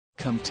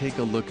Come take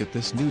a look at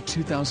this new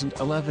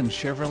 2011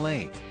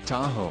 Chevrolet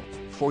Tahoe.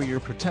 For your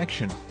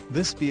protection,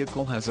 this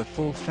vehicle has a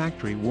full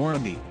factory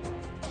warranty.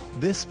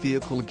 This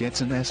vehicle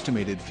gets an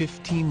estimated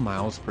 15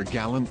 miles per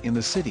gallon in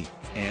the city,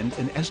 and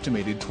an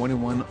estimated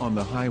 21 on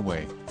the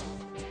highway.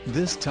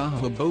 This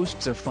Tahoe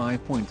boasts a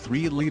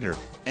 5.3-liter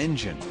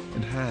engine,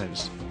 and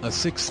has a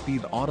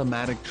 6-speed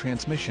automatic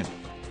transmission.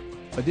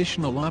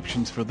 Additional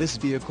options for this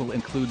vehicle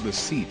include the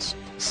seats,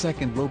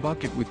 second row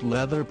bucket with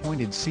leather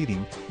appointed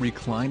seating,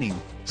 reclining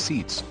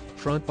seats,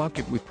 front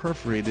bucket with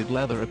perforated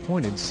leather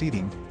appointed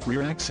seating,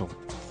 rear axle,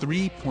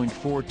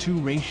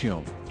 3.42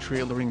 ratio,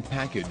 trailering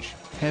package,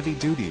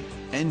 heavy-duty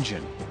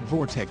engine,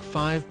 Vortec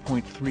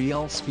 5.3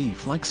 LSV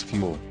flex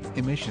fuel,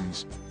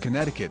 emissions,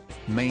 Connecticut,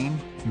 Maine,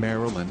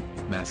 Maryland,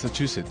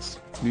 Massachusetts,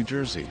 New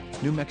Jersey,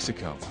 New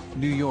Mexico,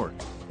 New York,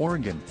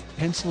 Oregon,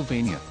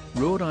 Pennsylvania,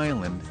 Rhode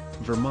Island,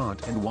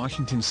 Vermont and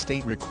Washington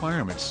state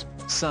requirements.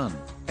 Sun,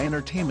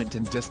 Entertainment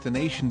and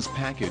Destinations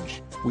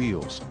Package,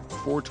 wheels,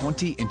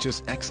 420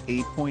 inches x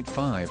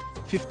 8.5,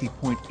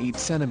 50.8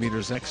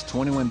 centimeters x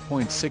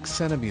 21.6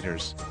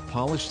 centimeters,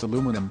 polished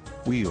aluminum,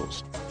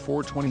 wheels,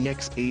 420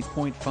 x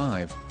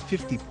 8.5,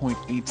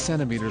 50.8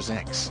 centimeters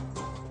x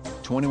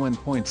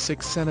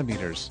 21.6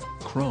 centimeters,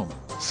 chrome,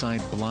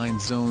 side blind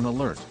zone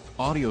alert,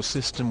 audio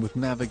system with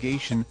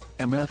navigation,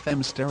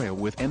 AM/FM stereo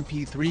with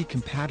MP3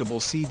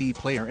 compatible CD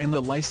player and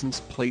the license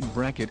plate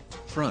bracket,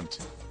 front.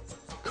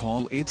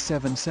 Call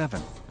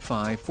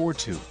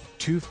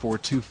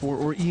 877-542-2424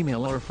 or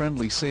email our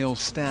friendly sales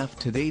staff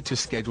today to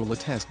schedule a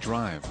test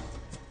drive.